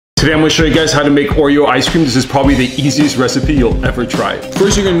Today I'm going to show you guys how to make Oreo ice cream. This is probably the easiest recipe you'll ever try.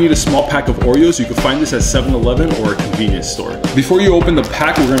 First, you're going to need a small pack of Oreos. You can find this at 7-Eleven or a convenience store. Before you open the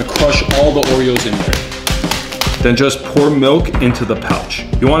pack, we're going to crush all the Oreos in there. Then just pour milk into the pouch.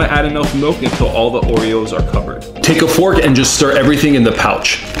 You want to add enough milk until all the Oreos are covered. Take a fork and just stir everything in the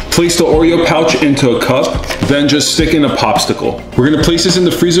pouch. Place the Oreo pouch into a cup, then just stick in a popsicle. We're going to place this in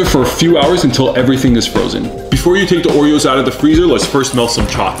the freezer for a few hours until everything is frozen. Before you take the Oreos out of the freezer, let's first melt some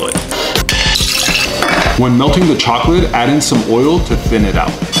chocolate. When melting the chocolate, add in some oil to thin it out.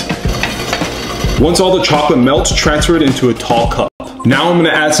 Once all the chocolate melts, transfer it into a tall cup. Now I'm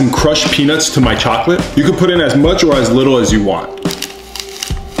going to add some crushed peanuts to my chocolate. You can put in as much or as little as you want.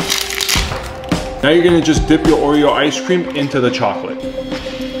 Now you're going to just dip your Oreo ice cream into the chocolate.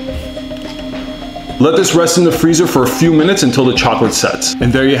 Let this rest in the freezer for a few minutes until the chocolate sets.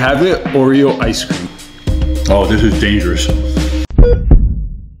 And there you have it, Oreo ice cream. Oh, this is dangerous.